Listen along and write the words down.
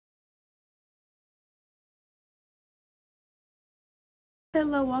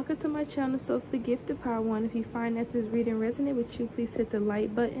Hello, welcome to my channel, Soulfully Gifted Part 1. If you find that this reading resonates with you, please hit the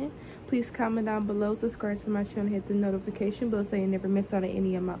like button. Please comment down below, subscribe to my channel, hit the notification bell so you never miss out on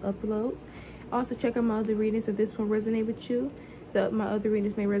any of my uploads. Also, check out my other readings if this one resonates with you. My other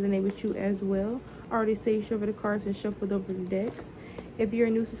readings may resonate with you as well. I already saved over the cards and shuffled over the decks. If you're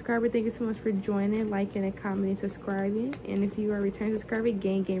a new subscriber, thank you so much for joining, liking, and commenting, subscribing. And if you are a return subscriber,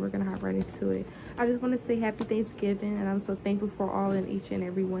 gang, we're going to hop right into it. I just want to say happy Thanksgiving, and I'm so thankful for all and each and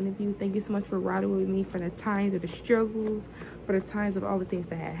every one of you. Thank you so much for riding with me for the times of the struggles, for the times of all the things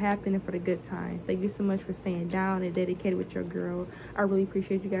that had happened, and for the good times. Thank you so much for staying down and dedicated with your girl. I really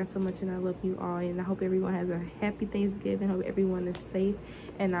appreciate you guys so much, and I love you all. And I hope everyone has a happy Thanksgiving. I hope everyone is safe,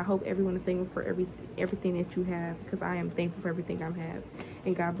 and I hope everyone is thankful for everything that you have, because I am thankful for everything I have.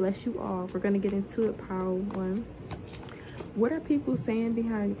 And God bless you all. We're going to get into it, pile one. What are people saying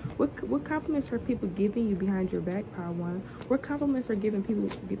behind, what compliments are people giving you behind your back, pile one? What compliments are people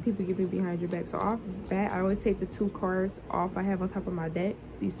giving behind your back? So off bat, I always take the two cards off I have on top of my deck,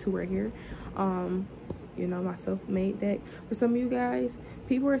 these two right here. You know, my self-made deck. For some of you guys,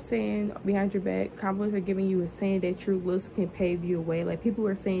 people are saying behind your back, compliments are giving you is saying that your looks can pave you away. Like, people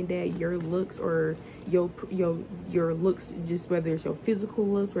are saying that your looks, or your looks, just whether it's your physical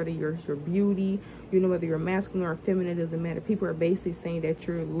looks, whether your beauty, you know, whether you're masculine or feminine, doesn't matter. People are basically saying that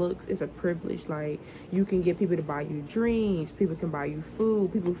your looks is a privilege. Like, you can get people to buy you drinks, people can buy you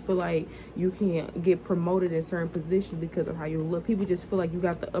food, people feel like you can get promoted in certain positions because of how you look. People just feel like you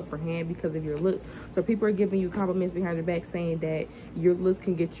got the upper hand because of your looks. So people are giving you compliments behind your back, saying that your looks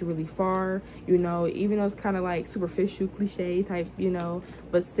can get you really far, you know, even though it's kind of like superficial, cliche type, you know,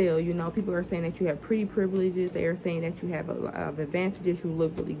 but still, you know, people are saying that you have pretty privileges. They are saying that you have a lot of advantages. You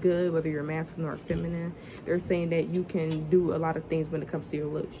look really good, whether you're masculine or feminine. They're saying that you can do a lot of things when it comes to your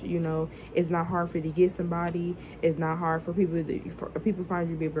looks. You know, it's not hard for you to get somebody. It's not hard for people people find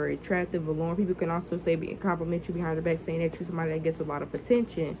you to be very attractive, alone. People can also say, compliment you behind your back, saying that you're somebody that gets a lot of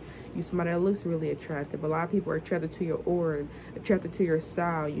attention. You're somebody that looks really attractive. A lot of people are attracted to your aura, attracted to your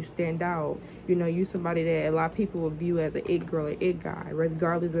style. You stand out. You know, you somebody that a lot of people will view as an it girl or it guy,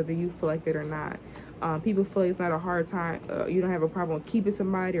 regardless whether you feel like it or not. People feel like it's not a hard time. You don't have a problem with keeping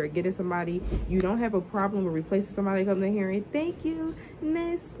somebody or getting somebody. You don't have a problem with replacing somebody that comes in here and thank you,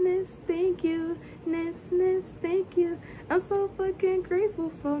 Ness, thank you, Ness, thank you. I'm so fucking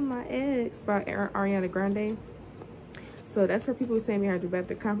grateful for my ex by Ariana Grande. So that's what people are saying behind your back.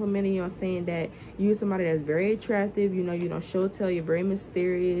 They're complimenting you on saying that you're somebody that's very attractive. You know, you don't show tell. You're very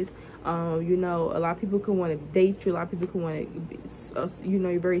mysterious. You know, a lot of people can want to date you. A lot of people can want to, you know,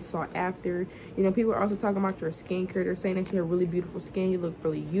 you're very sought after. You know, people are also talking about your skincare. They're saying that you have really beautiful skin. You look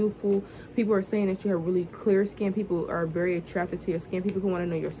really youthful. People are saying that you have really clear skin. People are very attracted to your skin. People can want to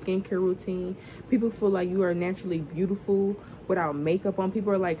know your skincare routine. People feel like you are naturally beautiful without makeup on.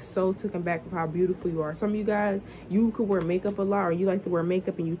 People are like so taken back with how beautiful you are. Some of you guys, you could wear makeup a lot, or you like to wear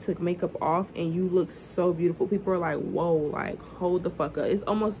makeup and you took makeup off and you look so beautiful. People are like, whoa, like, hold the fuck up. It's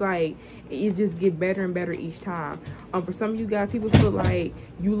almost like it just get better and better each time. For some of you guys, people feel like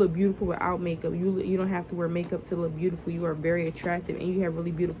you look beautiful without makeup. You don't have to wear makeup to look beautiful. You are very attractive and you have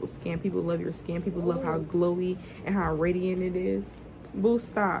really beautiful skin. People love your skin. People love how glowy and how radiant it is. Boo,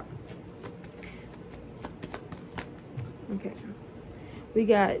 stop. Okay, we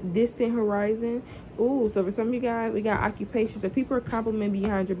got distant horizon. Ooh, so for some of you guys, we got occupation. So people are complimenting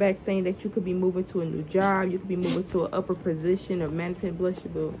behind your back, saying that you could be moving to a new job. You could be moving to an upper position of management. Bless you,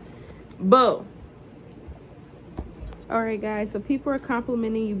 boo. All right, guys, so people are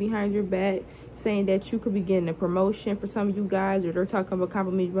complimenting you behind your back, saying that you could be getting a promotion. For some of you guys, or they're talking about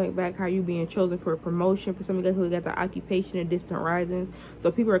complimenting back how you being chosen for a promotion. For some of you guys who got the occupation of distant horizons,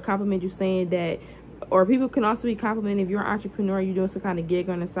 so people are complimenting you, saying that, or people can also be complimenting, if you're an entrepreneur, you're doing some kind of gig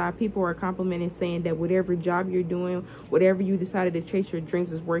on the side, people are complimenting, saying that whatever job you're doing, whatever you decided to chase your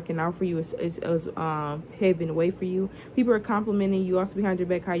dreams is working out for you, is paving the way for you. People are complimenting you also behind your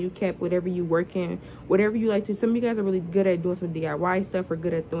back how you kept whatever you working, whatever you like to. Some of you guys are really good at doing some DIY stuff, or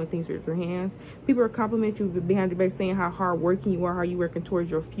good at doing things with your hands. People are complimenting you behind your back, saying how hard working you are, how you working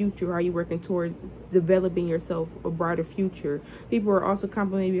towards your future, how you working towards developing yourself a brighter future. People are also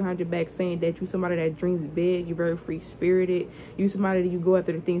complimenting you behind your back, saying that you're somebody that dreams big. You're very free spirited. You somebody that you go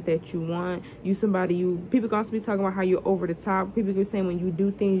after the things that you want. You somebody people can also be talking about how you're over the top. People can say when you do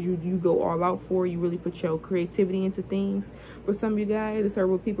things you go all out for. You really put your creativity into things. For some of you guys, this is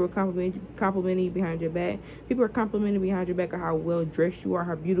what people are complimenting you behind your back. People are complimenting behind your back of how well dressed you are,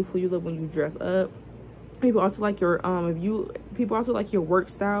 how beautiful you look when you dress up. People also like your people also like your work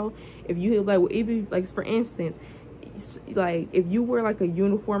style. If you like, even like for instance, like if you wear like a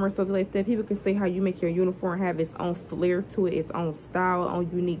uniform or something like that, people can say how you make your uniform have its own flair to it, its own style, own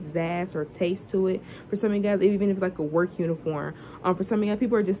unique zazz or taste to it. For some of you guys, even if it's like a work uniform, for some of you guys,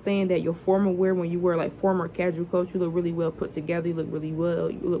 people are just saying that your formal wear, when you wear like formal casual clothes, you look really well put together, you look really well,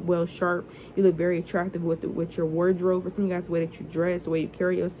 you look well sharp, you look very attractive with your wardrobe. For some of you guys, the way that you dress, the way you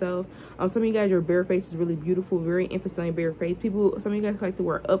carry yourself. Some of you guys, your bare face is really beautiful, very emphasis on your bare face. Some of you guys like to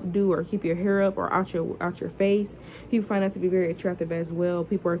wear updo or keep your hair up or out your face. People find that to be very attractive as well.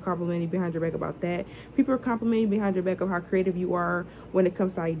 People are complimenting you behind your back about that. People are complimenting you behind your back of how creative you are when it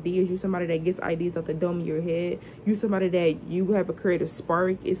comes to ideas. You're somebody that gets ideas out the dome of your head. You're somebody that you have a creative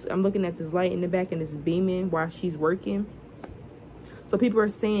spark. I'm looking at this light in the back and it's beaming while she's working. So people are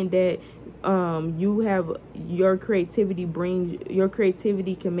saying that you have your creativity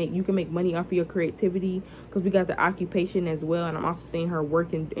you can make money off of your creativity, because we got the occupation as well. And I'm also seeing her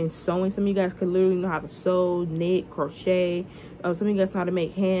working and sewing. Some of you guys could literally know how to sew, knit, crochet. Some of you guys know how to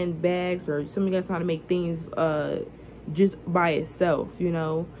make handbags, or some of you guys know how to make things just by itself, you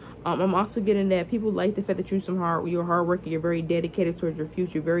know. I'm also getting that people like the fact that you're hard working, you're very dedicated towards your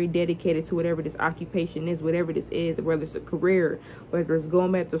future, very dedicated to whatever this occupation is, whatever this is, whether it's a career, whether it's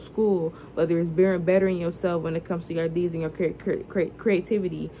going back to school, whether it's bettering yourself when it comes to your ideas and your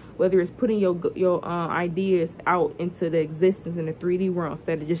creativity, whether it's putting your ideas out into the existence in the 3D world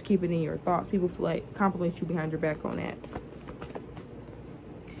instead of just keeping it in your thoughts. People feel like compliment you behind your back on that.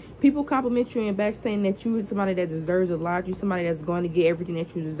 People compliment you in back, saying that you are somebody that deserves a lot. You're somebody that's going to get everything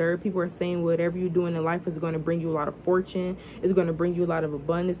that you deserve. People are saying whatever you're doing in life is going to bring you a lot of fortune. It's going to bring you a lot of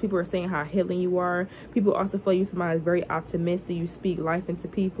abundance. People are saying how healing you are. People also feel you somebody that's very optimistic. You speak life into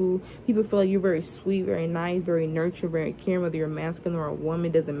people. People feel like you're very sweet, very nice, very nurturing, very caring. Whether you're masculine or a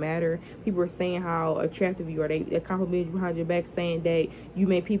woman, doesn't matter. People are saying how attractive you are. They compliment you behind your back, saying that you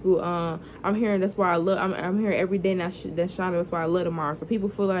make people. I'm hearing that's why I love. I'm hearing every day that Shonda. That's why I love tomorrow. So people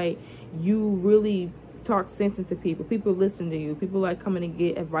feel like you really talk sense into people. People listen to you. People like coming and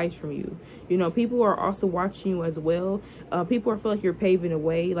get advice from you. You know, people are also watching you as well. People feel like you're paving the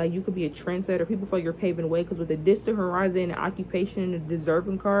way. Like you could be a trendsetter. People feel like you're paving the way, because with the distant horizon and occupation and the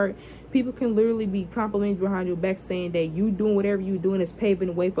deserving card, people can literally be complimenting behind your back, saying that you doing whatever you doing is paving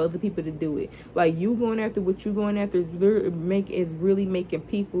the way for other people to do it. Like you going after what you going after is really making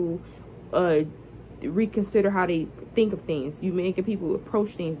people reconsider how they think of things. You making people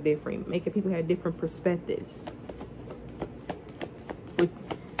approach things different, making people have different perspectives.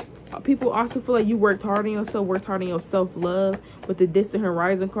 People also feel like you worked hard on yourself, worked hard on your self-love. With the distant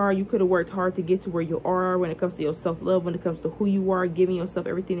horizon card, you could have worked hard to get to where you are when it comes to your self-love, when it comes to who you are, giving yourself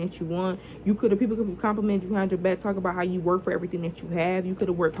everything that you want. People could compliment you behind your back, talk about how you work for everything that you have. You could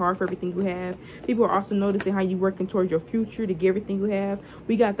have worked hard for everything you have. People are also noticing how you working towards your future to get everything you have.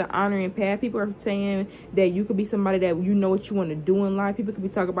 We got the honoring path. People are saying that you could be somebody that you know what you want to do in life. People could be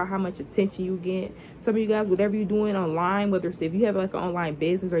talking about how much attention you get. Some of you guys, whatever you're doing online, whether it's if you have like an online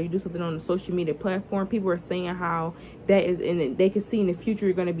business or you do something on a social media platform, people are saying how that is, and they can see in the future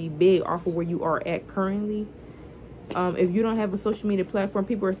you're going to be big off of where you are at currently. If you don't have a social media platform,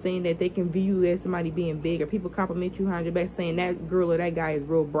 people are saying that they can view you as somebody being big, or people compliment you behind your back saying that girl or that guy is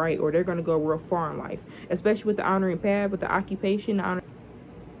real bright, or they're going to go real far in life, especially with the honoring path, with the occupation.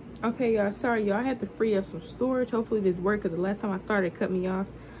 Okay, y'all, sorry y'all, I had to free up some storage. Hopefully this worked, because the last time I started it cut me off.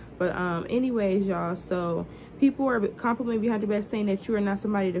 But anyways, y'all, so people are complimenting behind your back, saying that you are not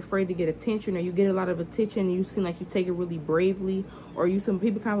somebody that's afraid to get attention, or you get a lot of attention and you seem like you take it really bravely, or some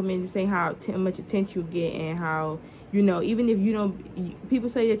people compliment you saying how much attention you get, and how, you know, even if you don't, people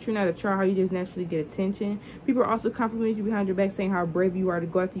say that you're not a child, how you just naturally get attention. People are also complimenting you behind your back, saying how brave you are to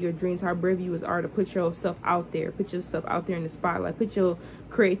go after your dreams, how brave you are to put yourself out there, in the spotlight, put your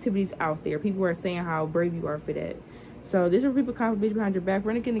creativities out there. People are saying how brave you are for that. So these are people complimenting behind your back.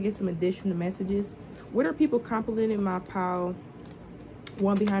 We're going to get some additional messages. What are people complimenting my pile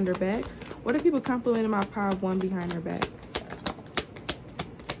one behind her back? What are people complimenting my pile one behind her back?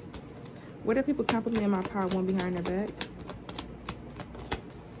 What are people complimenting my pile one behind her back?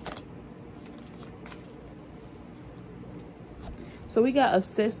 So we got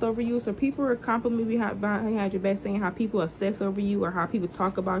obsessed over you. So people are complimenting behind your back, saying how people obsess over you, or how people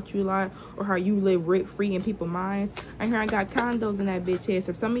talk about you a lot, or how you live rent free in people's minds. And here I got condos in that bitch head.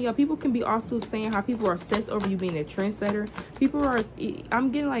 So some of y'all, people can be also saying how people are obsessed over you being a trendsetter. People are,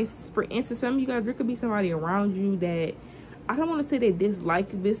 I'm getting like, for instance, some of you guys, there could be somebody around you that, I don't want to say they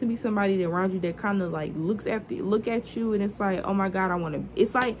dislike you, but this could be somebody around you that kind of like look at you, and it's like, oh my God, I want to,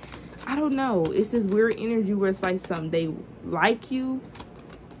 it's like, I don't know, it's this weird energy where it's like something, they like you,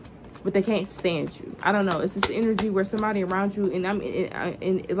 but they can't stand you. I don't know. It's this energy where somebody around you,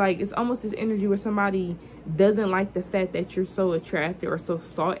 and like, it's almost this energy where somebody doesn't like the fact that you're so attractive or so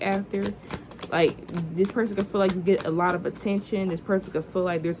sought after. Like, this person could feel like you get a lot of attention. This person could feel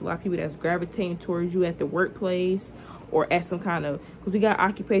like there's a lot of people that's gravitating towards you at the workplace, or at some kind of, because we got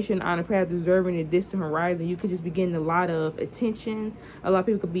occupation, honor, path, deserving, a distant horizon. You could just be getting a lot of attention. A lot of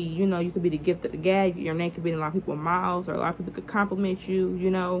people could be, you know, you could be the gift of the gag. Your name could be in a lot of people's mouths, or a lot of people could compliment you,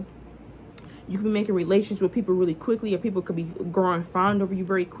 you know. You could be making relations with people really quickly, or people could be growing fond over you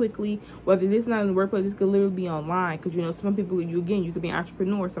very quickly. Whether this is not in the workplace, this could literally be online. Because, you know, some people, you could be an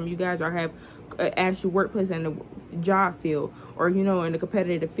entrepreneur. Some of you guys have actual workplace in the job field, or, you know, in the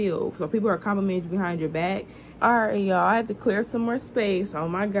competitive field. So people are complimenting you behind your back. All right, y'all, I have to clear some more space. Oh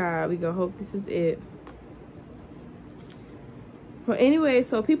my God, we gonna hope this is it. Well, anyway,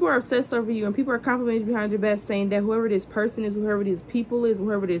 so people are obsessed over you, and people are complimenting you behind your back, saying that whoever this person is, whoever this people is,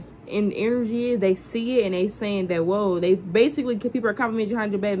 whoever this energy is, they see it, and they saying that, whoa, they basically, people are complimenting you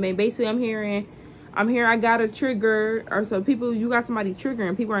behind your back. Man, basically, I'm hearing I got a trigger, or so people, you got somebody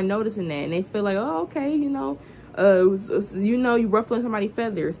triggering, people are noticing that, and they feel like, oh, okay, you know, you know, you ruffling somebody's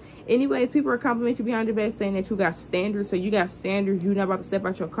feathers. Anyways, people are complimenting you behind your back, saying that you got standards. So you got standards. You're not about to step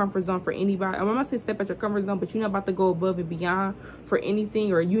out your comfort zone for anybody. I'm not saying step out your comfort zone, but you're not about to go above and beyond for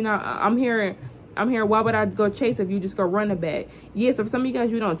anything. Or you not. I'm hearing, why would I go chase if you just go running back? Yeah, so for some of you guys,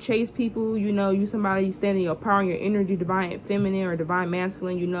 you don't chase people. You know, you somebody, you stand in your power and your energy, divine feminine or divine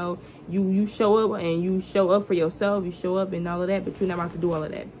masculine. You know, you show up, and you show up for yourself. You show up and all of that, but you're not about to do all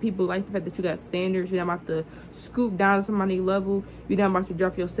of that. People like the fact that you got standards. You're not about to scoop down to somebody's level. You're not about to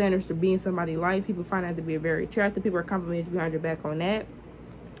drop your standards to be in somebody's life. People find that to be very attractive. People are complimenting you behind your back on that.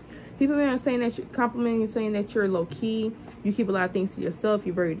 People are saying that you're complimenting you, saying that you're low key. You keep a lot of things to yourself.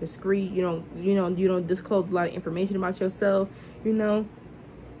 You're very discreet. You don't disclose a lot of information about yourself. You know,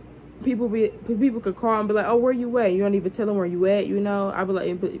 people could call and be like, oh, where you at? You don't even tell them where you at. You know, I be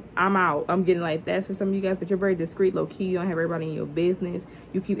like, I'm out. I'm getting like that for some of you guys, but you're very discreet, low key. You don't have everybody in your business.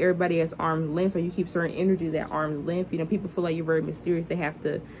 You keep everybody at arm's length, so you keep certain energies at arm's length. You know, people feel like you're very mysterious. They have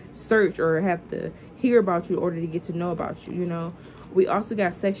to search or have to hear about you in order to get to know about you. You know. We also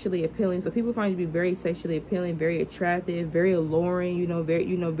got sexually appealing. So people find you to be very sexually appealing, very attractive, very alluring, you know,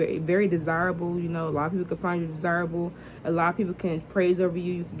 very desirable. You know, a lot of people can find you desirable. A lot of people can praise over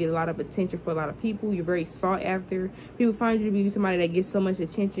you. You can get a lot of attention for a lot of people. You're very sought after. People find you to be somebody that gets so much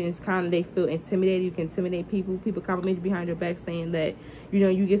attention. It's kind of, they feel intimidated. You can intimidate people. People compliment you behind your back, saying that, you know,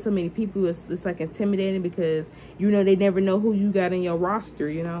 you get so many people. It's like intimidating, because, you know, they never know who you got in your roster,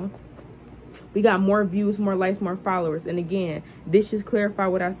 you know. We got more views, more likes, more followers. And again, this just clarify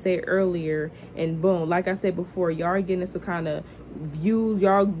what I said earlier. And boom, like I said before, y'all are getting some kind of views.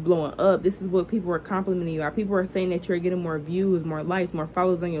 Y'all blowing up. This is what people are complimenting you. People are saying that you're getting more views, more likes, more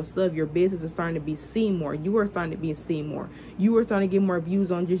followers on your stuff. Your business is starting to be seen more. You are starting to be seen more. You are starting to get more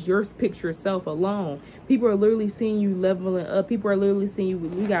views on just your picture itself alone. People are literally seeing you leveling up. People are literally seeing you.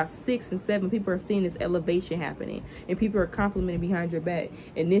 We got 6 and 7. People are seeing this elevation happening, and people are complimenting behind your back.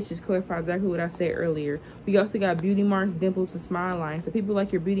 And this just clarifies exactly what I said earlier. We also got beauty marks, dimples, and smile lines. So people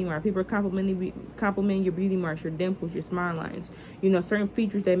like your beauty mark. People are complimenting your beauty marks, your dimples, your smile lines. You know, certain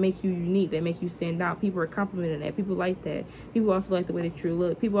features that make you unique, that make you stand out. People are complimenting that. People like that. People also like the way that you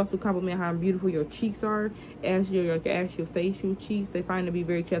look. People also compliment how beautiful your cheeks are, as your facial cheeks. They find to be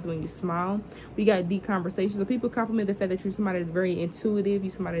very attractive when you smile. We got deep conversations. So people compliment the fact that you're somebody that's very intuitive.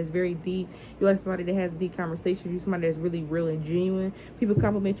 You're somebody that's very deep. You like somebody that has deep conversations. You're somebody that's really real and genuine. People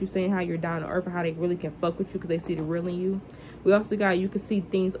compliment you, saying how you're down to earth and how they really can fuck with you because they see the real in you. We also got, you can see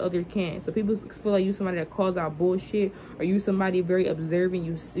things others can't. So people feel like you somebody that calls out bullshit, or you somebody very observant.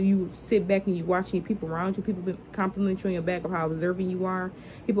 You sit back and you watching people around you. People compliment you on your back of how observant you are.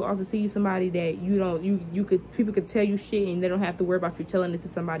 People also see you somebody that people could tell you shit and they don't have to worry about you telling it to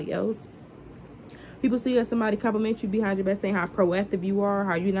somebody else. People see that somebody compliment you behind your back, saying how proactive you are,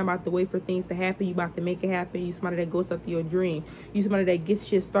 how you're not about to wait for things to happen. You about to make it happen. You somebody that goes after your dream. You somebody that gets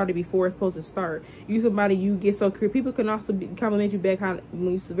shit started before it's supposed to start. You somebody, you get so creative. People can also compliment you back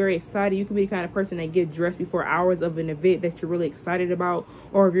when you're very excited. You can be the kind of person that get dressed before hours of an event that you're really excited about.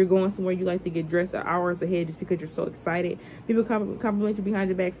 Or if you're going somewhere, you like to get dressed hours ahead just because you're so excited. People compliment you behind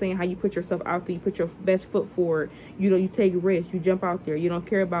your back, saying how you put yourself out there. You put your best foot forward. You know, you take risks. You jump out there. You don't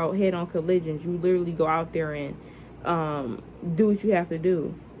care about head-on collisions. You literally go out there and do what you have to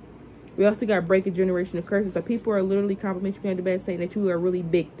do. We also got breaking generational curses. So people are literally complimenting you behind the back saying that you are a really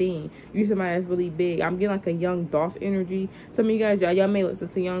big thing. You're somebody that's really big. I'm getting like a young Dolph energy. Some of you guys, y'all may listen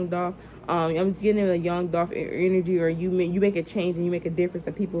to young Dolph. I'm getting a young Dolph energy, or you make a change and you make a difference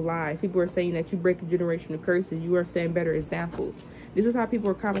in people's lives. People are saying that you break generational curses. You are setting better examples. This is how people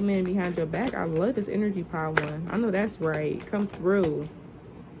are complimenting behind your back. I love this energy, Power One. I know that's right. Come through.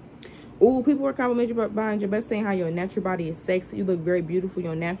 Ooh, people are complimenting you behind your back saying how your natural body is sexy. You look very beautiful.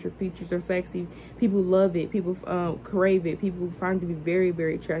 Your natural features are sexy. People love it. People crave it. People find you to be very,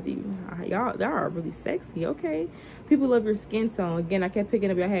 very attractive. Y'all are really sexy. Okay. People love your skin tone. Again, I kept picking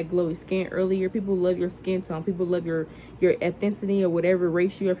up y'all had glowy skin earlier. People love your skin tone. People love your ethnicity or whatever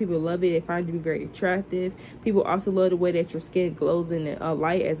race you are. People love it. They find you to be very attractive. People also love the way that your skin glows in the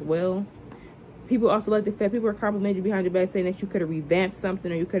light as well. People also like the fact people are complimenting you behind your back saying that you could have revamped something,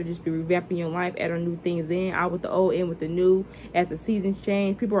 or you could have just been revamping your life, adding new things in, out with the old, in with the new, as the seasons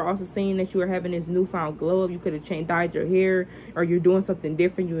change. People are also saying that you are having this newfound glow up. You could have dyed your hair, or you're doing something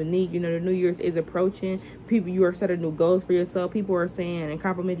different, unique. You know, the New Year's is approaching. People, you are setting new goals for yourself. People are saying and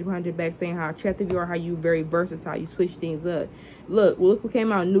complimenting you behind your back saying how attractive you are, how you very versatile, you switch things up. Look what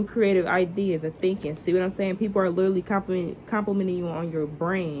came out, new creative ideas and thinking. See what I'm saying? People are literally complimenting you on your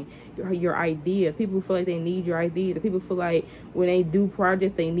brain, your idea. People feel like they need your idea. People feel like when they do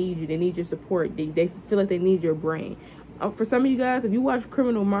projects, they need you. They need your support. They feel like they need your brain. For some of you guys, if you watch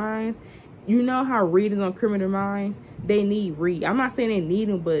Criminal Minds, you know how Reed is on Criminal Minds. They need Reed. I'm not saying they need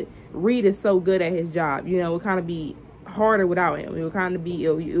him, but Reed is so good at his job. You know, it would kind of be harder without him. It would kind of be,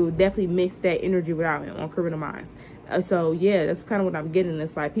 it would definitely mix that energy without him on Criminal Minds. So yeah, that's kind of what I'm getting.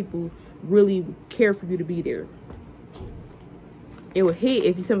 It's like people really care for you to be there. It would hit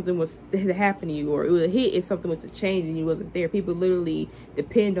if something was to happen to you, or it would hit if something was to change and you wasn't there. People literally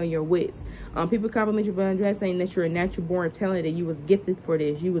depend on your wits. People compliment you behind your back saying that you're a natural born talent, that you was gifted for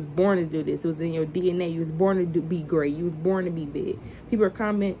this. You was born to do this. It was in your DNA. You was born to be great. You was born to be big. People are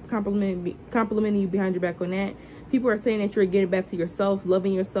complimenting you behind your back on that. People are saying that you're getting back to yourself,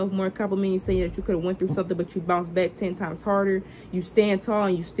 loving yourself more, complimenting you, saying that you could have went through something, but you bounced back 10 times harder. You stand tall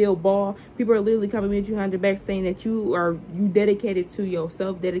and you still ball. People are literally complimenting you behind your back saying that you dedicated to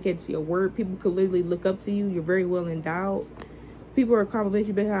yourself, dedicated to your word. People could literally look up to you. You're very well endowed. People are complimenting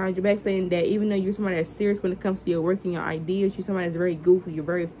you behind your back saying that even though you're somebody that's serious when it comes to your work and your ideas, you're somebody that's very goofy, you're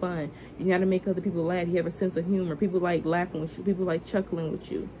very fun. You know how to make other people laugh. You have a sense of humor. People like laughing with you. People like chuckling with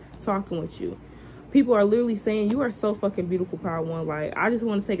you, talking with you. People are literally saying you are so fucking beautiful, Power One. Like, I just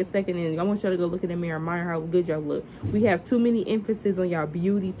want to take a second and I want y'all to go look in the mirror, admire how good y'all look. We have too many emphasis on y'all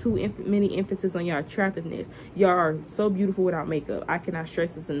beauty, many emphasis on y'all attractiveness. Y'all are so beautiful without makeup. I cannot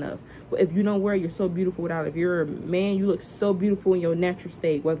stress this enough. But if you don't wear it, you're so beautiful without it. If you're a man, you look so beautiful in your natural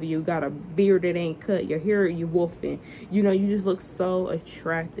state. Whether you got a beard that ain't cut, your hair, you wolfing. You know, you just look so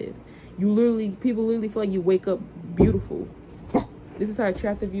attractive. People literally feel like you wake up beautiful. This is how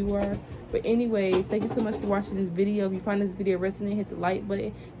attractive you are. But anyways, thank you so much for watching this video. If you find this video resonant, hit the like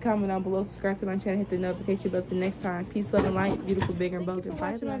button, comment down below, subscribe to my channel, hit the notification bell for next time. Peace, love, and light. Beautiful, big, and bold.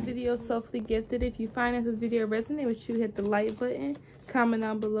 Bye. My video, Soulfully Gifted. If you find that this video resonate with you, hit the like button, comment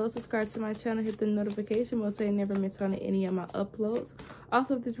down below, subscribe to my channel, hit the notification bell so you never miss out on any of my uploads.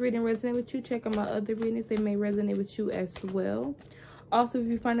 Also, if this reading resonates with you, check out my other readings. They may resonate with you as well. Also, if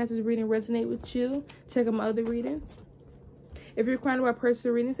you find that this reading resonate with you, check out my other readings. If you're requiring about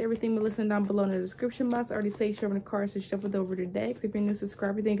personal readings, everything will listen down below in the description box. I already say shoving the cards to shuffled over the decks. If you're a new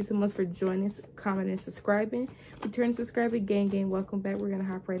subscriber, thank you so much for joining, commenting, and subscribing. Return subscriber, gang, welcome back. We're gonna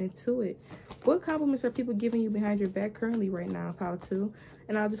hop right into it. What compliments are people giving you behind your back currently right now, Power 2?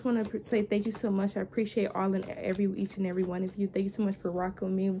 And I just want to say thank you so much. I appreciate each and every one of you. Thank you so much for rocking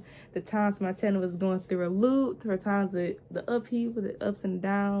with me. The times my channel was going through a loop, for times the upheaval, the ups and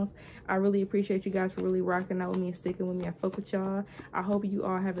downs. I really appreciate you guys for really rocking out with me and sticking with me. I fuck with y'all. I hope you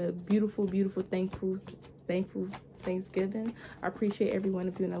all have a beautiful, beautiful, thankful Thanksgiving. I appreciate every one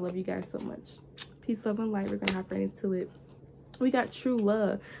of you and I love you guys so much. Peace, love, and light. We're gonna hop right into it. We got true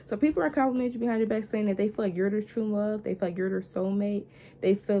love. So people are complimenting you behind your back saying that they feel like you're their true love. They feel like you're their soulmate.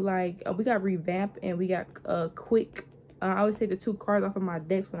 They feel like we got revamped and we got quick. I always take the 2 cards off of my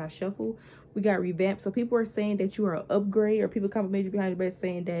decks when I shuffle. We got revamped. So people are saying that you are an upgrade, or people compliment you behind your back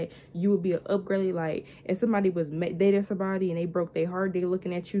saying that you would be an upgrade. Like if somebody was dating somebody and they broke their heart, they're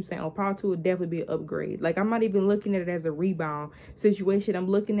looking at you saying, oh, Power 2 would definitely be an upgrade. Like I'm not even looking at it as a rebound situation. I'm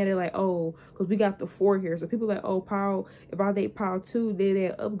looking at it like, oh, because we got the 4 here. So people are like, oh, Power, if I date Power 2,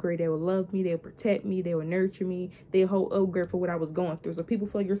 they'll upgrade. They will love me. They'll protect me. They will nurture me. They'll hold upgrade for what I was going through. So people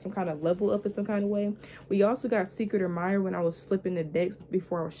feel like you're some kind of level up in some kind of way. We also got secret admirer when I was flipping the decks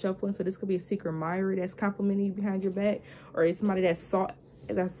before I was shuffling. So this could be a secret admirer that's complimenting you behind your back, or it's somebody that sought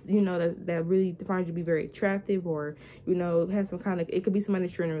that's, you know, that really finds you to be very attractive, or, you know, has some kind of, it could be somebody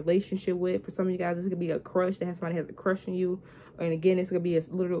that you're in a relationship with. For some of you guys, this could be a crush, that has somebody has a crush on you. And again, it's gonna be a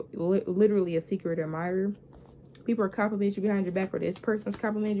literally a secret admirer. People are complimenting you behind your back, or this person's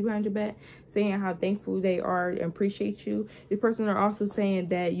complimenting you behind your back, saying how thankful they are and appreciate you. This person are also saying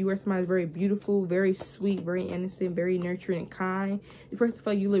that you are somebody very beautiful, very sweet, very innocent, very nurturing and kind. This person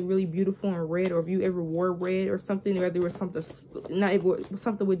feel like you look really beautiful in red, or if you ever wore red or something, whether it was something, not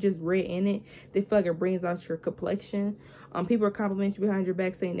something with just red in it, they feel like it brings out your complexion. People are complimenting you behind your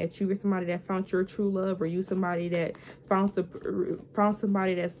back, saying that you are somebody that found your true love, or you somebody that found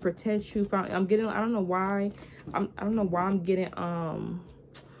somebody that's protects you. I don't know why I'm getting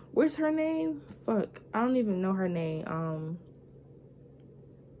where's her name? Fuck, I don't even know her name.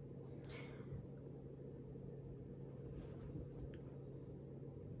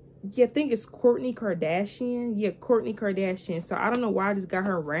 Yeah, I think it's Kourtney Kardashian. Yeah, Kourtney Kardashian. So I don't know why I just got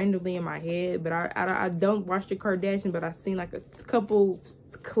her randomly in my head, but I don't watch the Kardashian, but I've seen like a couple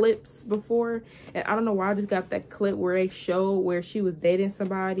clips before, and I don't know why I just got that clip where they show where she was dating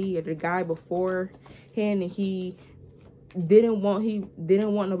somebody, or the guy before him, and he didn't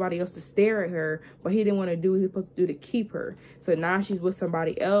want nobody else to stare at her, but he didn't want to do what he was supposed to do to keep her. So now she's with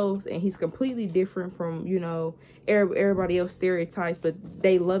somebody else, and he's completely different from, you know, everybody else stereotypes, but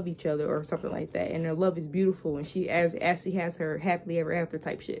they love each other or something like that, and their love is beautiful, and she actually has her happily ever after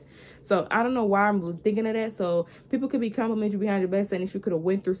type shit. So I don't know why I'm thinking of that. So people could be complimenting you behind your back, saying that you could have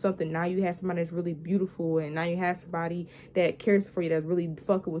went through something. Now you have somebody that's really beautiful, and now you have somebody that cares for you, that's really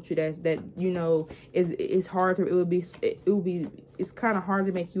fucking with you, that you know is hard to, it's kind of hard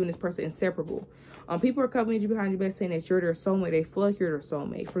to make you and this person inseparable. People are complimenting you behind your back, saying that you're their soulmate. They feel like you're their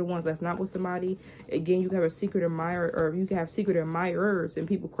soulmate. For the ones that's not with somebody, again, you have a secret admirer, or you can have secret admirers, and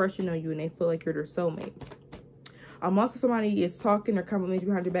people crushing on you, and they feel like you're their soulmate. Also somebody is talking or complimenting you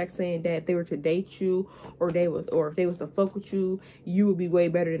behind your back, saying that if they were to date you, or if they was to fuck with you, you would be way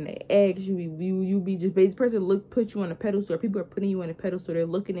better than the ex. You be just, this person put you on a pedestal, or people are putting you on a pedestal. They're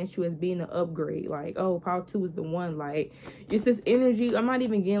looking at you as being an upgrade, like, oh, Power 2 is the one. Like, it's this energy. I'm not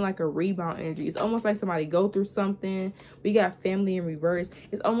even getting like a rebound energy. It's almost like somebody go through something. We got family in reverse.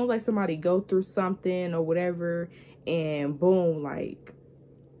 It's almost like somebody go through something or whatever, and boom, like,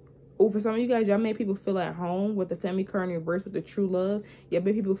 oh, for some of you guys, y'all made people feel at home with the family card in reverse, with the true love. Y'all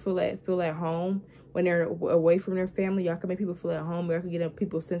made people feel at home when they're away from their family. Y'all can make people feel at home. Y'all can get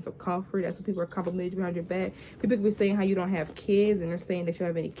people a sense of comfort. That's what people are complimenting you behind your back. People can be saying how you don't have kids, and they're saying that you don't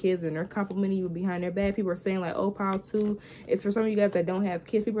have any kids, and they're complimenting you behind their back. People are saying like, oh, Power 2. If for some of you guys that don't have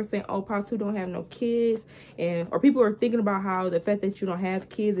kids, people are saying, oh, Power 2 don't have no kids. Or people are thinking about how the fact that you don't have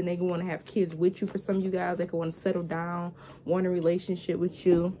kids, and they want to have kids with you. For some of you guys, they can want to settle down, want a relationship with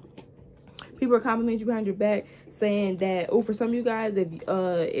you. People are complimenting you behind your back, saying that, oh, for some of you guys,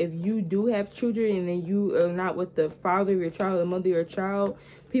 if you do have children, and then you are not with the father of your child, the mother of your child,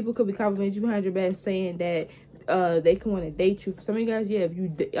 people could be complimenting you behind your back, saying that they can want to date you. For some of you guys, yeah,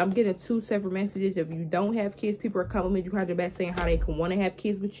 I'm getting 2 separate messages. If you don't have kids, people are complimenting you behind your back, saying how they can want to have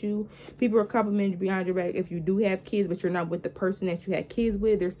kids with you. People are complimenting you behind your back if you do have kids, but you're not with the person that you had kids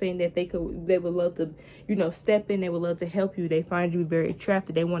with. They're saying that they would love to, you know, step in. They would love to help you. They find you very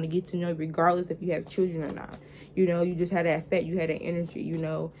attractive. They want to get to know you regardless if you have children or not. You know, you just had that effect. You had that energy, you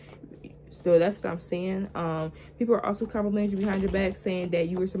know. So that's what I'm saying. People are also complimenting you behind your back, saying that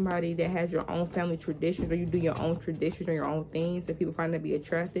you are somebody that has your own family traditions, or you do your own traditions or your own things, and people find that to be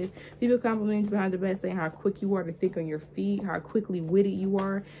attractive. People complimenting you behind your back, saying how quick you are to think on your feet, how quickly witty you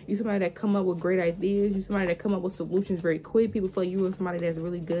are. You're somebody that come up with great ideas. You're somebody that come up with solutions very quick. People feel like you are somebody that's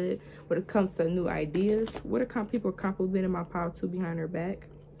really good when it comes to new ideas. What are people complimenting my Power 2 behind her back?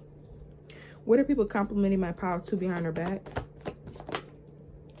 What are people complimenting my Power 2 behind her back?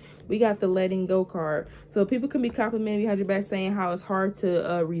 We got the letting go card. So people can be complimenting behind your back, saying how it's hard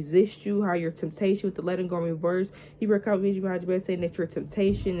to resist you, how your temptation with the letting go in reverse. People are complimenting you behind your back, saying that your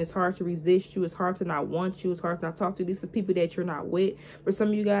temptation is hard to resist you. It's hard to not want you. It's hard to not talk to you. These are people that you're not with. For some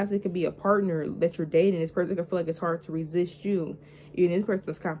of you guys, it could be a partner that you're dating. This person can feel like it's hard to resist you. And this person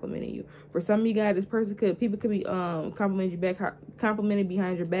is complimenting you. For some of you guys, people could be complimenting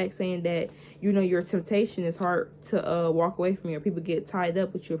behind your back, saying that, you know, your temptation is hard to walk away from you. Or people get tied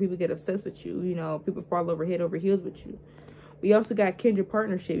up with you, or people get obsessed with you. You know, people fall over head over heels with you. We also got kindred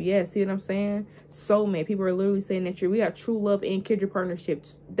partnership. Yeah, see what I'm saying? Soulmate. People are literally saying that we got true love and kindred partnership.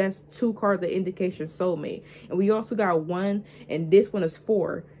 That's 2 cards that indicate your soulmate. And we also got 1, and this one is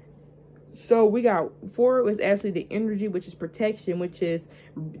 4. So we got 4 is actually the energy, which is protection, which is,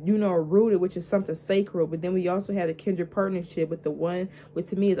 you know, rooted, which is something sacred. But then we also had a kindred partnership with the 1, which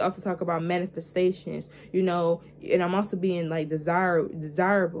to me is also talk about manifestations, you know, and I'm also being like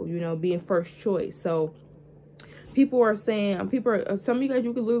desirable, you know, being first choice. So people are saying, some of you guys,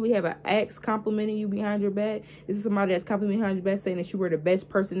 you could literally have an ex complimenting you behind your back. This is somebody that's complimenting behind your back, saying that you were the best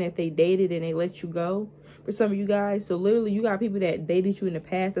person that they dated and they let you go. For some of you guys, so literally you got people that dated you in the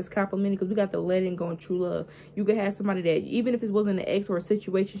past that's complimenting, because we got the letting go and true love. You could have somebody that, even if it wasn't an ex or a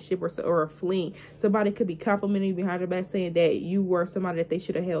situationship or a fling, somebody could be complimenting you behind your back, saying that you were somebody that they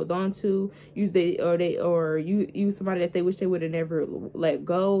should have held on to, you somebody that they wish they would have never let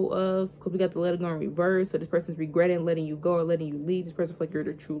go of, because we got the letting go in reverse. So this person's regretting letting you go or letting you leave. This person feels like you're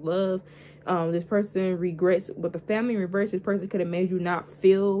their true love. This person regrets with the family in reverse. This person could have made you not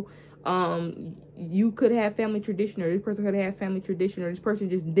feel you could have family tradition, or this person could have family tradition, or this person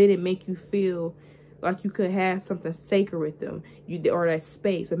just didn't make you feel like you could have something sacred with them, or that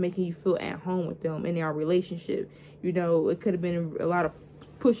space of making you feel at home with them in our relationship. You know, it could have been a lot of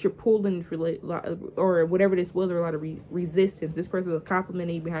push or pull in this or whatever this was, or a lot of resistance. This person was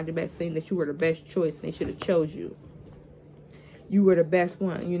complimenting you behind your back, saying that you were the best choice and they should have chose you. You were the best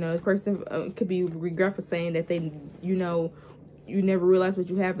one. You know, this person could be regretful, saying that they, you know, you never realize what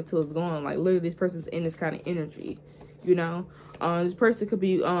you have until it's gone. Like literally, this person's in this kind of energy, you know. This person could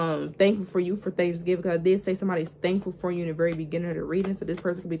be thankful for you for Thanksgiving, because I did say somebody's thankful for you in the very beginning of the reading. So this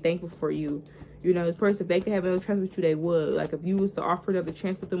person could be thankful for you. You know, this person, if they could have another chance with you, they would. Like if you was to offer another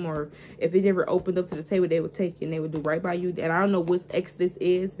chance with them, or if it ever opened up to the table, they would take it and they would do right by you. And I don't know which ex this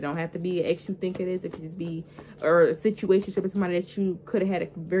is. It don't have to be an ex you think it is. It could just be, or a situation with somebody that you could have had a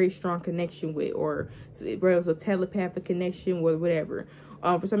very strong connection with, or whether it was a telepathic connection or whatever.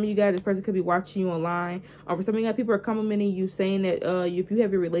 For some of you guys, this person could be watching you online. For some of you guys, people are complimenting you, saying that if you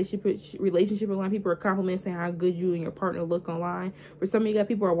have a relationship online, people are complimenting, saying how good you and your partner look online. For some of you guys,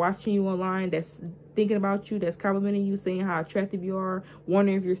 people are watching you online, that's thinking about you, that's complimenting you, saying how attractive you are,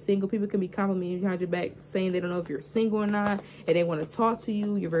 wondering if you're single. People can be complimenting you behind your back, saying they don't know if you're single or not, and they want to talk to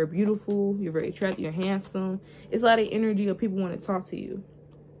you. You're very beautiful, you're very attractive, you're handsome. It's a lot of energy of people want to talk to you.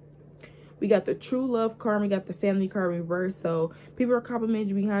 We got the true love card. We got the family card reverse. So people are complimenting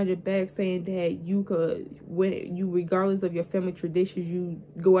you behind your back, saying that you could, when you, regardless of your family traditions, you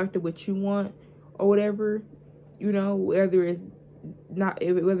go after what you want or whatever. You know, whether it's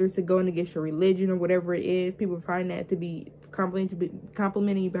going against your religion or whatever it is, people find that to be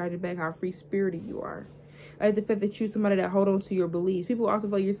complimenting you behind your back, how free spirited you are. Like the fact that you're somebody that hold on to your beliefs. People also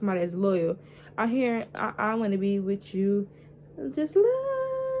feel like you're somebody that's loyal. I want to be with you. Just love.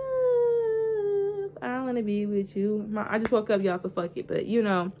 I want to be with you. I just woke up, y'all, so fuck it. But, you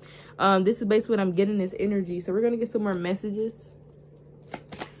know, this is basically what I'm getting, this energy. So we're going to get some more messages.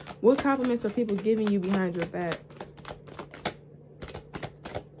 What compliments are people giving you behind your back?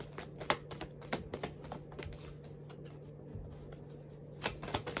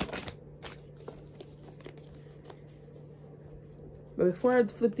 But before I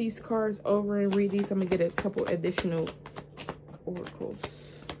flip these cards over and read these, I'm going to get a couple additional oracles.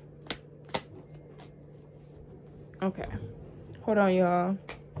 Okay, hold on, y'all.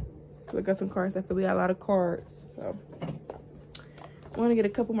 We got some cards. I feel we got a lot of cards, so I want to get a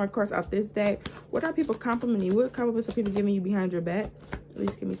couple more cards out this deck. What are people complimenting you? What compliments are people giving you behind your back? At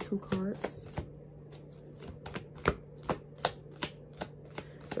least give me 2 cards.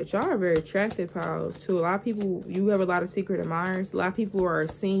 But y'all are very attractive, pal. To a lot of people, you have a lot of secret admirers. A lot of people are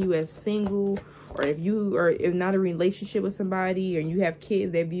seeing you as single, or if not in a relationship with somebody, or you have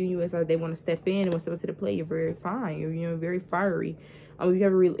kids, they're viewing you as like they want to step in and want to step into the play. You're very fine. You're, you know, very fiery. If you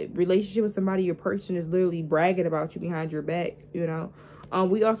have a relationship with somebody, your person is literally bragging about you behind your back, you know.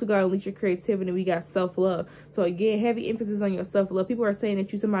 We also got unleash your creativity. We got self-love. So again, heavy emphasis on your self-love. People are saying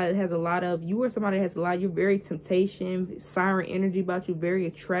that you're somebody that has a lot of, you're very temptation, siren energy about you, very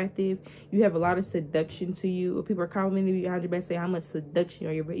attractive. You have a lot of seduction to you. People are complimenting you behind your back, saying how much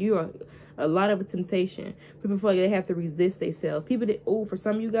seduction you are a lot of a temptation. People feel like they have to resist themselves. People that, for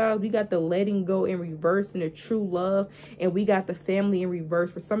some of you guys, we got the letting go in reverse and the true love, and we got the family in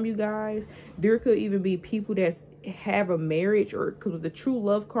reverse. For some of you guys, there could even be people that have a marriage, or because with the true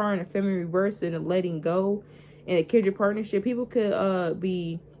love card and the family in reverse and the letting go and a kindred partnership, people could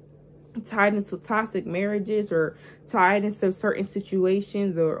be tied into toxic marriages, or tied into certain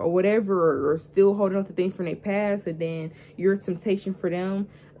situations, or whatever, or still holding on to things from their past, and then you're a temptation for them.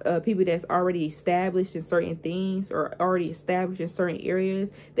 people that's already established in certain things or already established in certain areas.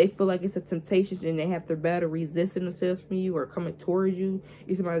 They feel like it's a temptation and they have to battle resisting themselves from you or coming towards you.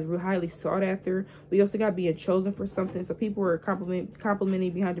 You're somebody that's real highly sought after. We also got being chosen for something. So people are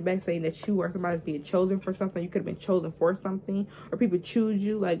complimenting behind your back, saying that you are somebody that's being chosen for something. You could have been chosen for something, or people choose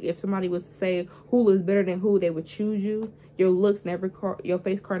you. Like if somebody was to say who looks better than who, they would choose you. Your looks never, your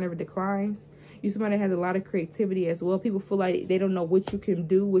face card never declines. You somebody that has a lot of creativity as well. People feel like they don't know what you can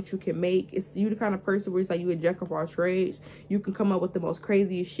do, what you can make. It's you the kind of person where it's like you a jack of all trades. You can come up with the most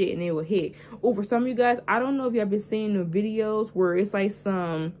craziest shit and it will hit. Oh, for some of you guys, I don't know if y'all been seeing the videos where it's like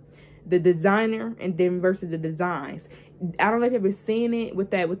the designer and then versus the designs. I don't know if you've been seeing it with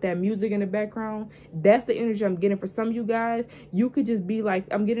that music in the background. That's the energy I'm getting for some of you guys. You could just be like,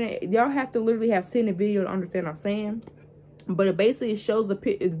 I'm getting it. Y'all have to literally have seen the video to understand what I'm saying. But it basically shows the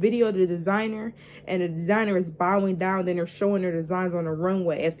video of the designer, and the designer is bowing down. Then they're showing their designs on the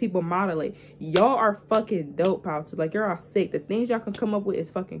runway as people model it. Y'all are fucking dope, pal. Like, you're all sick. The things y'all can come up with is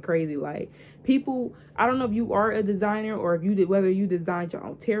fucking crazy. Like, people, I don't know if you are a designer or if you did, whether you designed your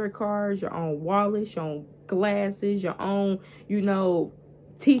own tarot cards, your own wallets, your own glasses, your own, you know,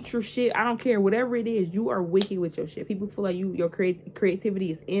 teacher shit. I don't care, whatever it is, you are wicked with your shit. People feel like your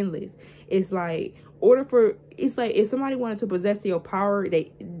creativity is endless. It's like, it's like if somebody wanted to possess your power,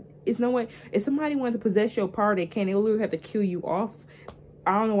 it's no way. If somebody wanted to possess your power, they can't. They literally have to kill you off.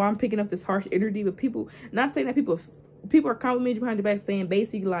 I don't know why I'm picking up this harsh energy, but people, not saying that people are complimenting you behind your back, saying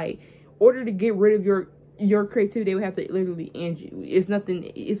basically like, in order to get rid of your creativity, they would have to literally end you. It's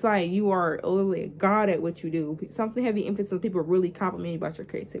nothing. It's like you are literally a god at what you do. Something heavy emphasis. People really compliment you about your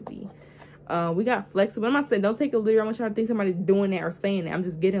creativity. We got flexible. I'm not saying don't take a literal. I want y'all to think somebody's doing that or saying that. I'm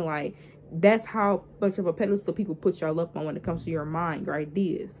just getting like, that's how much of a pedestal people put y'all up on when it comes to your mind, your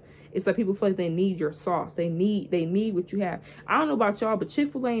ideas. It's like people feel like they need your sauce. They need what you have. I don't know about y'all, but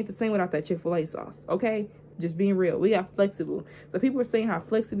Chick-fil-A ain't the same without that Chick-fil-A sauce. Okay? Just being real. We got flexible. So people are saying how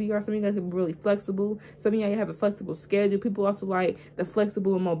flexible you are. Some of you guys can be really flexible. Some of you have a flexible schedule. People also like the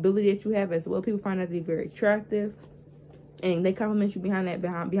flexible mobility that you have as well. People find that to be very attractive. And they compliment you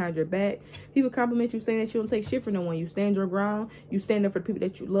behind your back. People compliment you saying that you don't take shit for no one. You stand your ground. You stand up for the people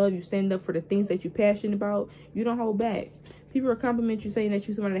that you love. You stand up for the things that you're passionate about. You don't hold back. People are complimenting you saying that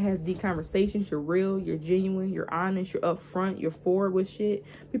you're somebody that has deep conversations. You're real. You're genuine. You're honest. You're upfront. You're forward with shit.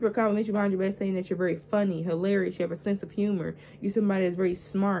 People are complimenting you behind your back saying that you're very funny, hilarious. You have a sense of humor. You're somebody that's very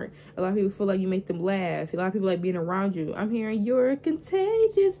smart. A lot of people feel like you make them laugh. A lot of people like being around you. I'm hearing you're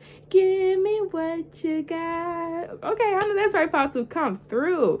contagious. Give me what you got. Okay, I know that's right, Pop, to come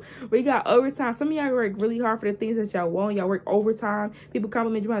through. We got overtime. Some of y'all work really hard for the things that y'all want. Y'all work overtime. People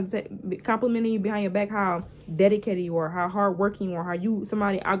complimenting you behind your back how dedicated you are, how hardworking you are, how you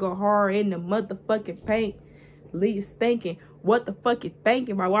somebody I go hard in the motherfucking paint, leave stinking. What the fuck you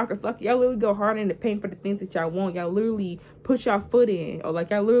thinking by Walker Fuck? Y'all literally go hard in the paint for the things that y'all want. Y'all literally put y'all foot in, or like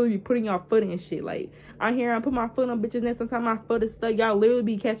y'all literally be putting y'all foot in shit. Like I hear I put my foot on bitches, and sometimes my foot is stuck. Y'all literally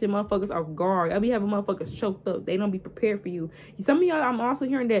be catching motherfuckers off guard. Y'all be having motherfuckers choked up. They don't be prepared for you. Some of y'all, I'm also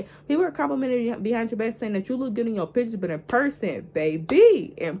hearing that people are complimenting behind your back saying that you look good in your pictures, but in person,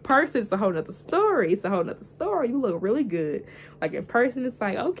 baby, in person it's a whole nother story. It's a whole nother story. You look really good. Like in person, it's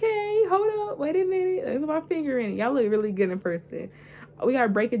like, okay, hold up, wait a minute, let me put my finger in it. Y'all look really good in person. We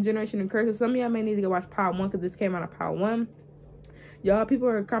got breaking generational curses. Some of y'all may need to go watch Power 1 because this came out of Power 1. Y'all, people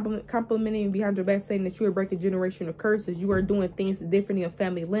are complimenting behind your back saying that you are breaking generational curses. You are doing things different in your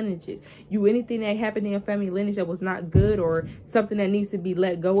family lineages. Anything that happened in your family lineage that was not good or something that needs to be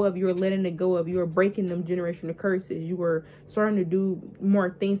let go of, you're letting it go of. You are breaking them generational curses. You are starting to do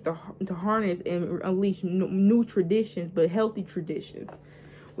more things to harness and unleash new traditions, but healthy traditions.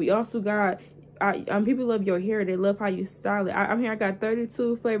 We also got... people love your hair. They love how you style it. I'm here. I got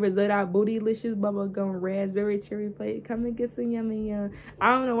 32 flavors lit out bootylicious bubblegum raspberry cherry plate. Come and get some yummy. I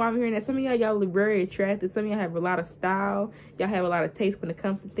don't know why I'm hearing that. Some of y'all look very attractive. Some of y'all have a lot of style. Y'all have a lot of taste when it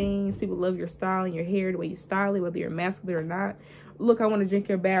comes to things. People love your style and your hair, the way you style it, whether you're masculine or not. Look, I want to drink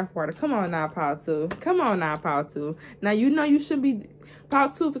your bath water. Come on now, Power 2. Come on now, Power 2. Now you know you should be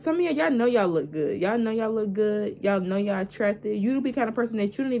Power 2. For some of y'all know y'all look good. Y'all know y'all look good. Y'all know y'all attractive. You be the kind of person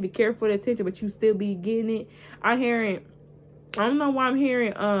that you don't even care for the attention, but you still be getting it. I don't know why I'm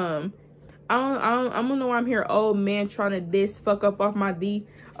hearing I don't know why I'm hearing old man trying to fuck up off my D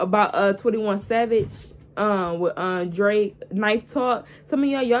about 21 Savage. with Drake, Knife Talk. Some of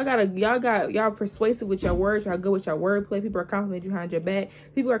y'all persuasive with your words, y'all good with your wordplay. People are complimenting you behind your back.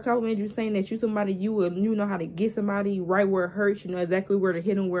 People are complimenting you, saying that you somebody, you know how to get somebody right where it hurts. You know exactly where to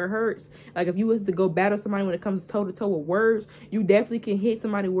hit them where it hurts. Like if you was to go battle somebody when it comes toe to toe with words, you definitely can hit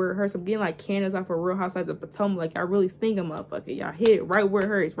somebody where it hurts. I'm getting like Candace off of Real Housewives of Potomac. Like y'all really sting a motherfucker. Y'all hit it right where it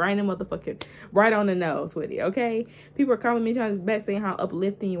hurts, right in the motherfucking, right on the nose with it. Okay, people are complimenting you on his back, saying how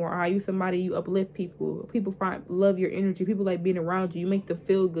uplifting you are, how you somebody, you uplift people. People love your energy. People like being around you. You make them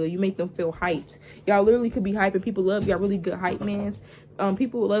feel good. You make them feel hyped. Y'all literally could be hyping. People love y'all. Really good hype mans.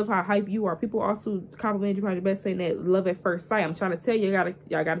 People love how hype you are. People also compliment you on your best, saying that love at first sight. I'm trying to tell you,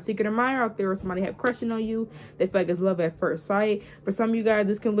 y'all got a secret admirer out there, or somebody have crushing on you. They feel like it's love at first sight. For some of you guys,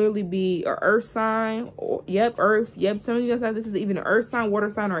 this can literally be an earth sign. Or, earth. Some of you guys, this is even an earth sign, water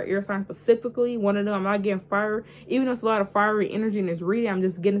sign, or air sign specifically. One of them, I'm not getting fire. Even though it's a lot of fiery energy in this reading, I'm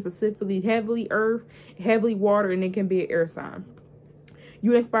just getting specifically heavily earth, heavily water, and it can be an air sign.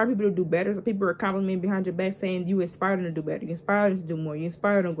 You inspire people to do better. So people are complimenting behind your back, saying you inspire them to do better. You inspire them to do more. You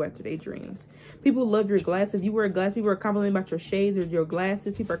inspire them to go after their dreams. People love your glasses. If you wear glasses, people are complimenting about your shades or your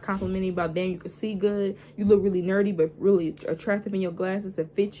glasses. People are complimenting about, damn, you can see good. You look really nerdy, but really attractive in your glasses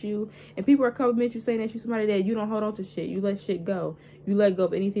that fit you. And people are complimenting you, saying that you're somebody that you don't hold on to shit. You let shit go. You let go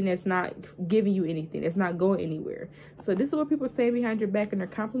of anything that's not giving you anything. That's not going anywhere. So this is what people say behind your back, and they're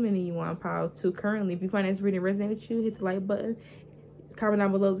complimenting you on pile 2 currently. If you find this reading resonate with you, hit the like button. Comment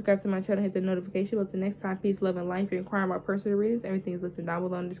down below, subscribe to my channel, hit the notification bell. Until next time, peace, love, and life. If you're inquiring about personal readings, everything is listed down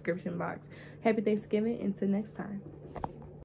below in the description box. Happy Thanksgiving. Until next time.